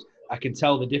say was I can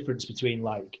tell the difference between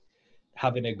like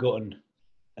having a gun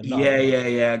and not.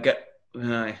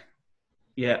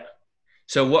 Yeah.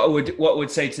 So what I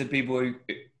would say to the people who,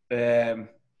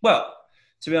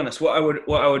 To be honest, what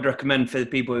I would recommend for the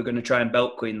people who are going to try and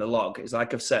belt clean the log is,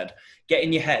 like I've said, get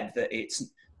in your head that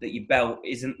that your belt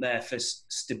isn't there for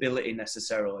stability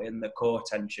necessarily and the core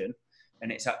tension,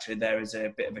 and it's actually there as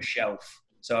a bit of a shelf.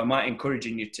 So I might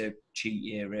encouraging you to cheat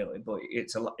here, really, but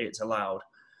it's allowed.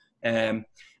 And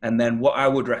then what I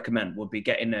would recommend would be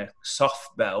getting a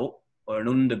soft belt or an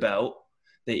underbelt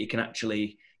that you can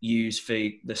actually use for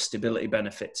the stability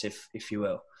benefits, if you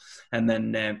will. And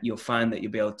then you'll find that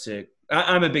you'll be able to.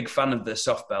 I'm a big fan of the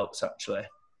soft belts, actually.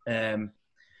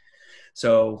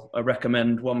 So I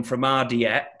recommend one from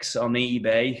RDX on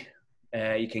eBay.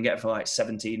 You can get for like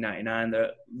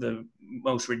 $17.99. The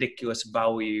most ridiculous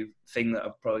value thing that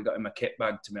I've probably got in my kit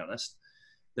bag, to be honest.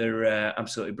 They're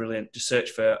absolutely brilliant. Just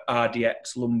search for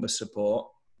RDX lumbar support.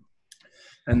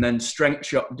 And then Strength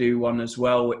Shop do one as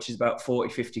well, which is about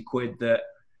 40-50 quid that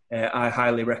I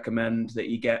highly recommend that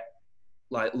you get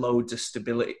like loads of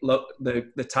stability.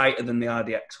 The tighter than the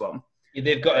RDX one. Yeah,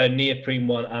 they've got a neoprene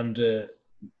one and a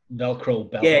Velcro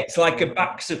belt. Yeah, it's like a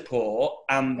back support,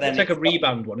 and then it's like a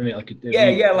Ray-Ban one, isn't it?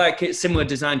 Yeah, like it's similar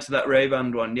design to that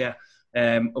Ray-Ban one. Yeah,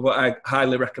 but I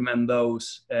highly recommend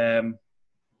those. And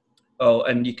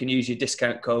you can use your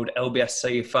discount code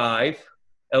LBSC5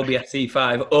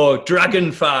 or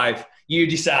Dragon5. You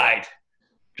decide.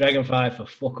 Dragon5 for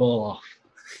fuck all off.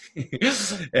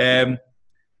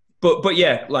 But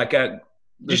yeah, like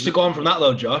just to go on from that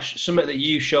though, Josh, something that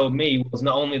you showed me was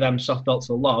not only them soft belts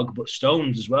a log, but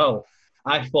stones as well.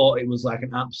 I thought it was like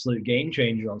an absolute game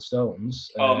changer on stones.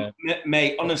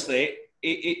 Mate, honestly,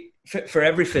 it for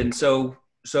everything. So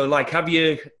like, have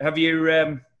you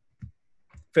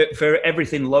for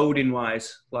everything loading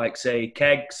wise, like say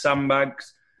kegs,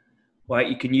 sandbags, like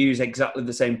you can use exactly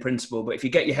the same principle. But if you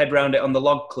get your head around it on the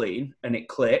log clean and it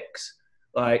clicks,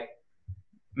 like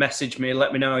message me,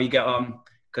 let me know how you get on.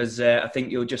 Because I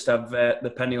think you'll just have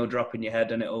the penny will drop in your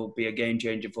head and it'll be a game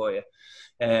changer for you.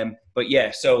 But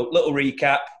yeah, so little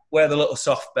recap, wear the little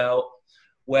soft belt,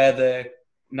 wear the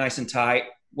nice and tight,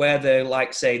 wear the,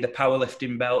 like say, the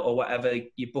powerlifting belt or whatever,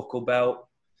 your buckle belt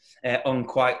on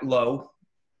quite low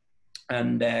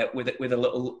and with a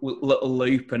little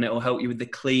loop, and it'll help you with the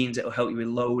cleans, it'll help you with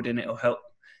loading, it'll help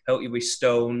you with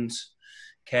stones,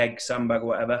 keg, sandbag,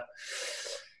 whatever.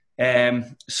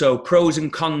 So pros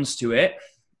and cons to it.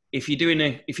 If you're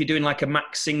doing like a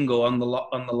max single on the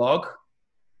log,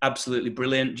 absolutely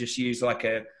brilliant. Just use like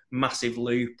a massive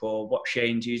loop or what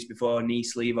Shane's used before, knee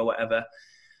sleeve or whatever,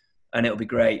 and it'll be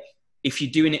great. If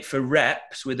you're doing it for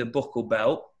reps with a buckle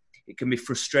belt, it can be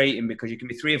frustrating because you can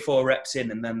be 3 or 4 reps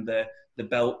in and then the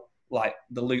belt, like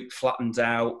the loop flattens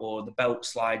out or the belt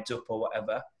slides up or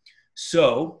whatever.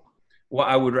 So what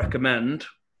I would recommend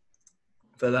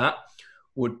for that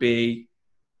would be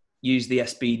use the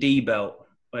SBD belt.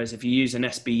 Whereas if you use an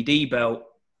SBD belt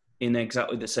in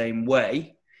exactly the same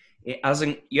way,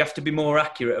 you have to be more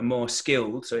accurate and more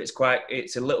skilled. So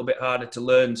it's a little bit harder to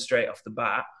learn straight off the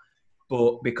bat,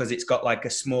 but because it's got like a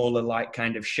smaller, like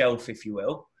kind of shelf, if you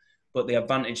will. But the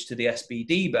advantage to the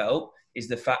SBD belt is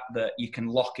the fact that you can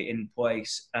lock it in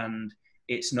place and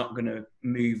it's not going to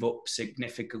move up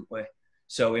significantly.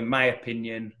 So in my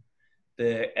opinion,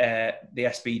 the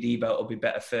SBD belt will be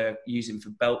better for using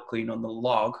for belt clean on the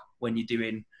log when you're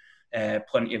doing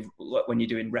when you're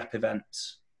doing rep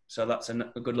events. So that's a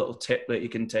good little tip that you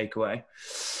can take away.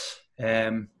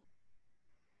 Yeah,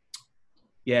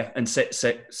 and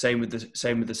same with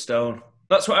the stone.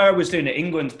 That's what I was doing at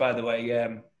England, by the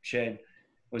way, Shane.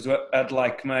 I had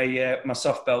like my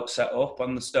soft belt set up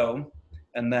on the stone,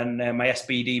 and then my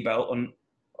SBD belt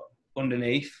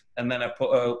underneath, and then I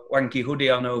put a wanky hoodie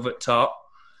on over top,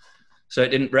 so it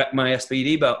didn't wreck my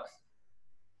SBD belt.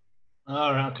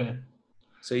 Oh, right, okay.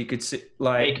 So you could sit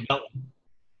like fake belt.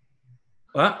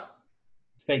 What?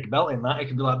 Fake belting that. It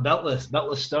could be like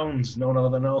beltless stones. No one will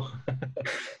ever know.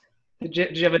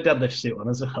 Did you ever deadlift suit on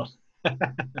as well?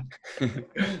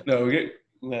 No,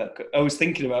 I was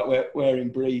thinking about wearing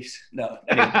briefs. No,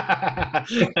 anyway.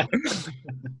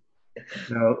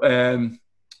 No.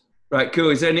 Right, cool.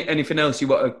 Is there anything else you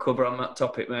want to cover on that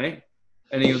topic, mate?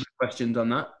 Any other questions on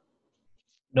that?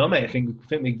 No, mate. I think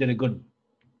we did a good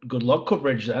log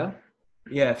coverage there.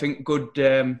 Yeah, I think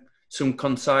good. Some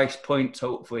concise points,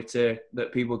 hopefully,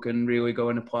 that people can really go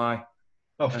and apply.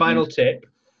 Oh, final tip.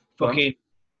 Fucking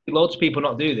loads of people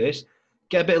not do this.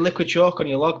 Get a bit of liquid chalk on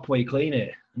your log before you clean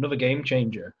it. Another game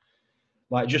changer.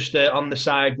 Like just on the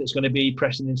side that's going to be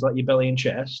pressing into like your belly and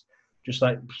chest. Just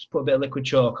put a bit of liquid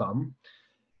chalk on.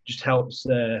 Just helps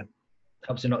it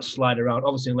not slide around.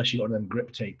 Obviously, unless you got one of them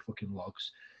grip tape fucking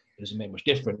logs, it doesn't make much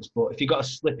difference. But if you got a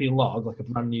slippy log, like a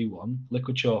brand new one,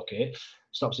 liquid chalk it,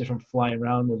 stops it from flying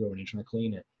around everywhere when you're trying to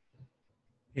clean it.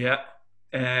 Yeah.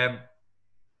 Um,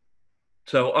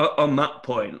 so on that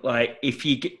point, like if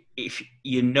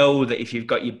you know that if you've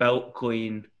got your belt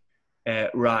clean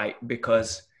right,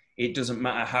 because it doesn't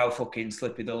matter how fucking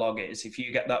slippy the log is, if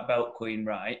you get that belt clean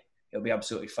right, it'll be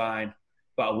absolutely fine.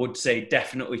 But I would say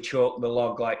definitely chalk the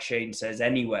log, like Shane says,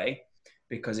 anyway,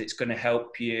 because it's going to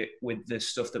help you with the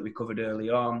stuff that we covered early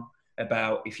on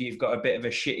about if you've got a bit of a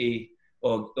shitty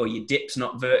or your dip's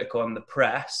not vertical on the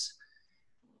press.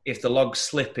 If the log's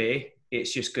slippy,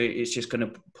 it's just going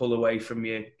to pull away from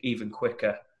you even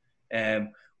quicker.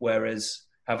 Whereas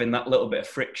having that little bit of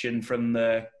friction from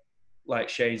the, like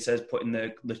Shane says, putting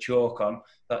the chalk on,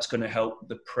 that's going to help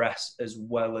the press as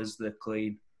well as the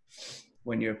clean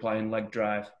when you're applying leg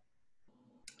drive.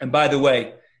 And by the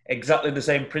way, exactly the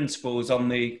same principles on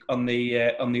the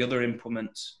other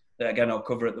implements that again I'll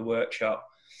cover at the workshop.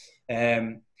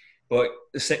 But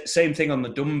the same thing on the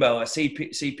dumbbell. I see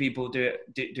people do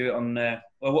it on. I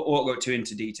won't go too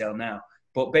into detail now,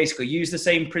 but basically use the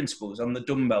same principles on the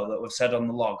dumbbell that we've said on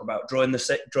the log about drawing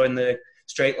the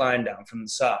straight line down from the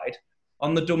side.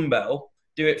 On the dumbbell,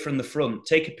 do it from the front.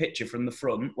 Take a picture from the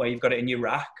front where you've got it in your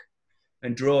rack,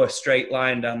 and draw a straight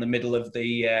line down the middle of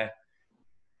the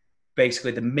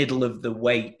basically the middle of the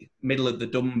weight, middle of the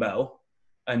dumbbell,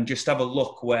 and just have a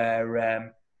look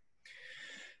where.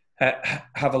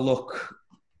 Have a look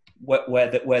where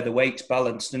the weight's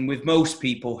balanced. And with most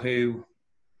people who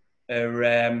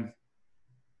are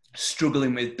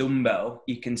struggling with dumbbell,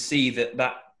 you can see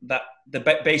that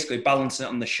they're basically balancing it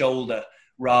on the shoulder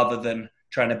rather than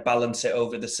trying to balance it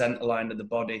over the center line of the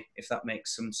body, if that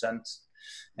makes some sense.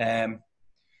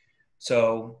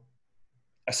 So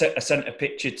I sent a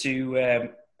picture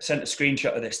to sent a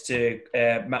screenshot of this to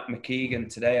Matt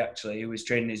McKeegan today, actually, who was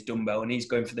training his dumbbell, and he's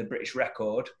going for the British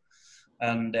record.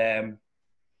 And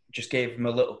just gave him a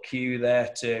little cue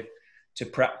there to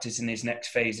practice in his next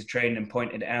phase of training and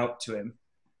pointed it out to him.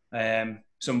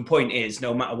 Some point is,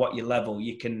 no matter what your level,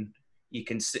 you can,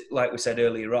 like we said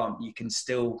earlier on, you can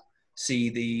still see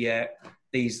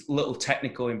these little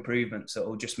technical improvements that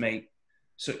will just make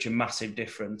such a massive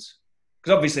difference.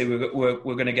 Because obviously we're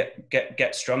going to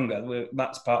get stronger.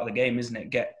 That's part of the game, isn't it?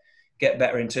 Get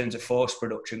better in terms of force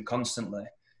production constantly.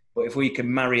 But if we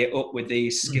can marry it up with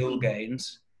these skill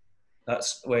gains,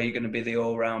 that's where you're going to be the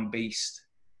all-round beast.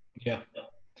 Yeah.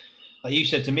 Like you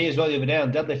said to me as well the other day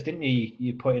on deadlift, didn't you?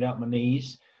 You pointed out my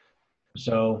knees.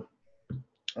 So,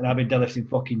 and I've been deadlifting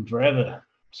fucking forever.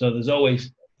 So there's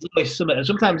always something. And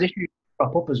sometimes issues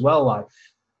crop up as well. Like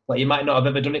you might not have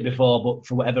ever done it before, but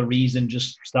for whatever reason,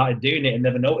 just started doing it and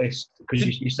never noticed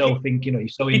because you're so thinking, you're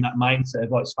so in that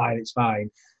mindset of, it's fine.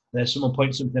 There's someone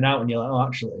points something out and you're like, oh,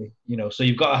 actually, so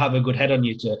you've got to have a good head on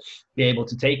you to be able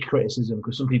to take criticism,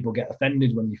 because some people get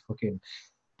offended when you fucking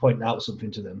point out something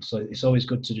to them. So it's always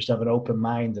good to just have an open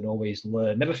mind and always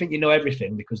learn. Never think you know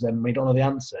everything, because then when you don't know the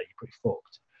answer, you're pretty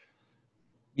fucked.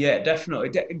 Yeah,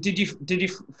 definitely. Did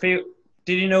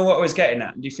you know what I was getting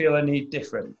at? Do you feel any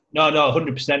different? No,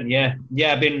 100%. Yeah.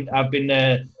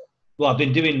 I've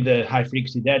been doing the high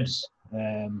frequency deads.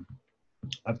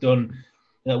 I've done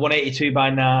 182 by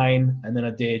 9, and then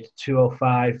I did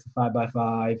 205 for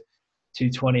 5x5,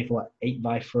 220 for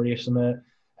 8x3 or something,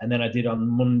 and then I did on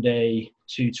Monday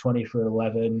 220 for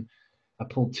 11. I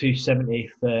pulled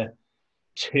 270 for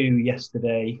 2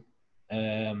 yesterday.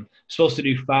 Supposed to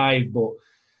do 5, but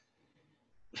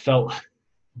felt a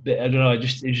bit, I don't know, it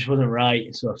just wasn't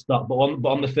right, so I stopped. But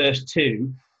on the first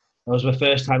 2, that was my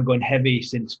first time going heavy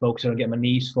since focusing on getting my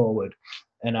knees forward,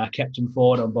 and I kept them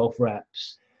forward on both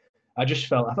reps. I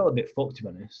felt a bit fucked, to be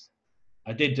honest.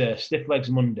 I did stiff legs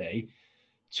Monday,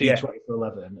 220 for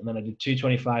 11, and then I did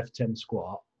 225 for 10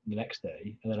 squat the next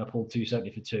day, and then I pulled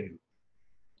 270 for 2.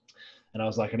 And I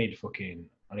was like, I need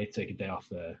to take a day off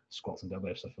squats and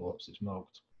deadlifts. I feel absolutely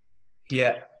smoked.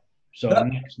 Yeah. So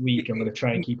next week I'm going to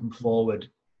try and keep them forward.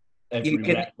 You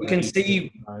can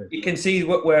see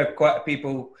where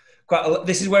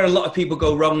this is where a lot of people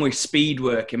go wrong with speed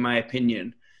work, in my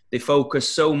opinion. They focus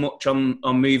so much on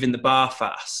moving the bar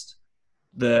fast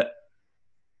that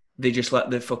they just let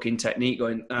the fucking technique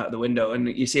go out the window. And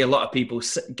you see a lot of people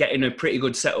get in a pretty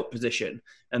good setup position,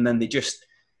 and then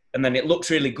it looks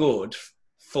really good,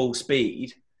 full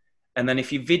speed. And then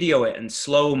if you video it in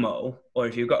slow-mo, or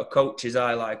if you've got a coach's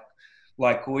eye like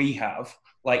we have,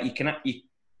 like you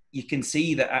can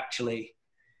see that actually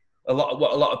a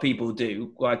lot of people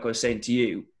do, like I was saying to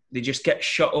you, they just get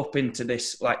shot up into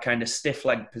this like kind of stiff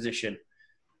leg position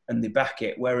and they back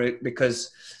it.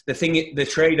 Because the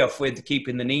trade-off with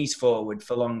keeping the knees forward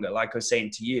for longer, like I was saying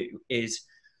to you, is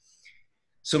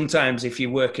sometimes if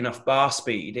you're working off bar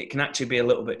speed, it can actually be a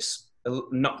little bit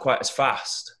not quite as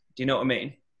fast. Do you know what I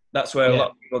mean? That's where a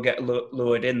lot of people get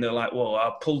lured in. They're like, "Whoa,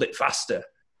 I pulled it faster,"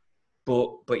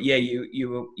 but yeah,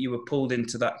 you were pulled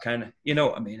into that kind of, you know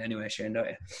what I mean? Anyway, Shane, don't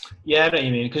you? Yeah, I know what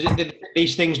you mean, because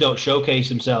these things don't showcase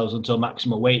themselves until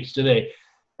maximal weights, do they?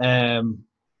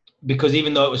 Because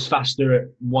even though it was faster at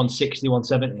 160,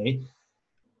 170,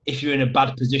 if you're in a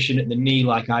bad position at the knee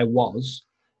like I was,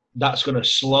 that's going to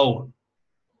slow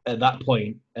at that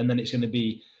point, and then it's going to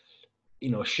be,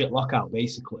 a shit lockout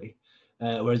basically.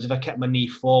 Whereas if I kept my knee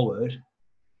forward,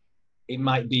 it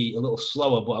might be a little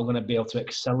slower, but I'm going to be able to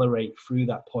accelerate through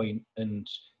that point and,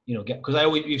 get, because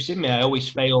you've seen me, I always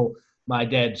fail my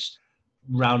deads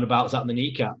roundabouts at the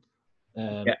kneecap.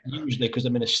 Usually because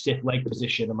I'm in a stiff leg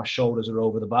position and my shoulders are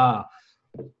over the bar.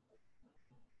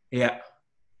 Yeah.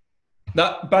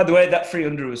 That, by the way, that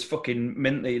 300 was fucking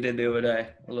mint that you did the other day.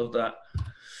 I love that.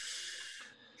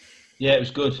 Yeah, it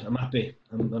was good. I'm happy.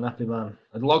 I'm an happy man.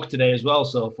 I logged today as well,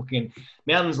 so fucking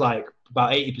my hand's like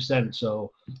about 80%.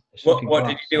 So what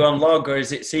did you do on log, or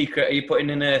is it secret? Are you putting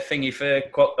in a thingy for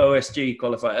OSG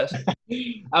qualifiers?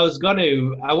 I was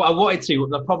gonna. I wanted to.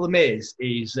 The problem is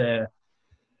it's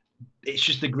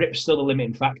just the grip's still the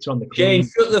limiting factor on the clean. Jane,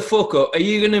 shut the fuck up. Are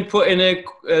you going to put in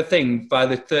a thing by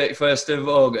the 31st of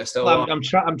August? Well, I'm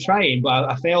trying, but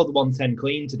I failed 110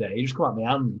 clean today. It just come out my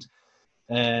hand.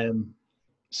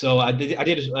 So I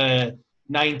did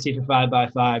 90 for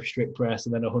 5x5 strict press,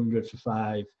 and then 100 for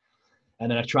 5. And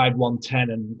then I tried 110,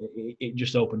 and it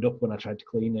just opened up when I tried to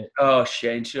clean it. Oh,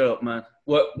 Shane, shut up, man.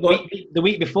 What? The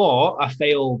week before, I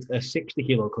failed a 60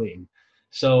 kilo clean.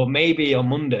 So maybe on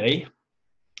Monday,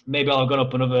 maybe I'll have gone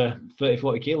up another 30,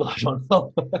 40 kilos. I don't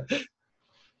know.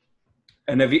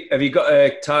 And have you got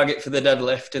a target for the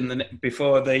deadlift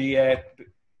before the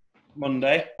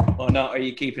Monday, or not? Are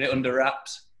you keeping it under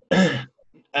wraps?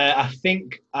 I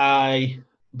think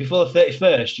before the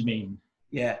 31st, you mean?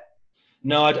 Yeah.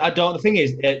 No, I don't. The thing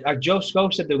is, Joe Sco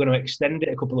said they were going to extend it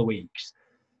a couple of weeks.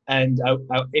 And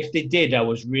if they did, I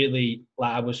was really,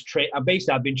 I've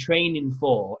been training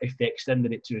for if they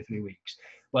extended it 2 or 3 weeks.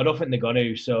 But I don't think they're going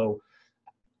to. So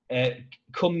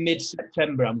come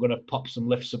mid-September, I'm going to pop some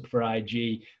lifts up for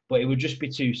IG. But it would just be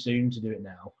too soon to do it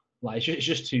now. It's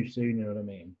just too soon, you know what I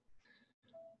mean?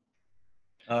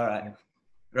 All right.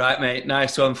 Right, mate.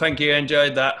 Nice one. Thank you.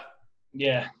 Enjoyed that.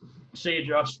 Yeah. See you,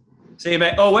 Josh. See you,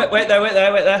 mate. Oh, wait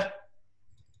there.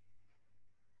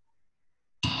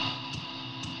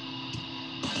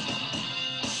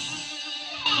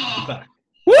 Back.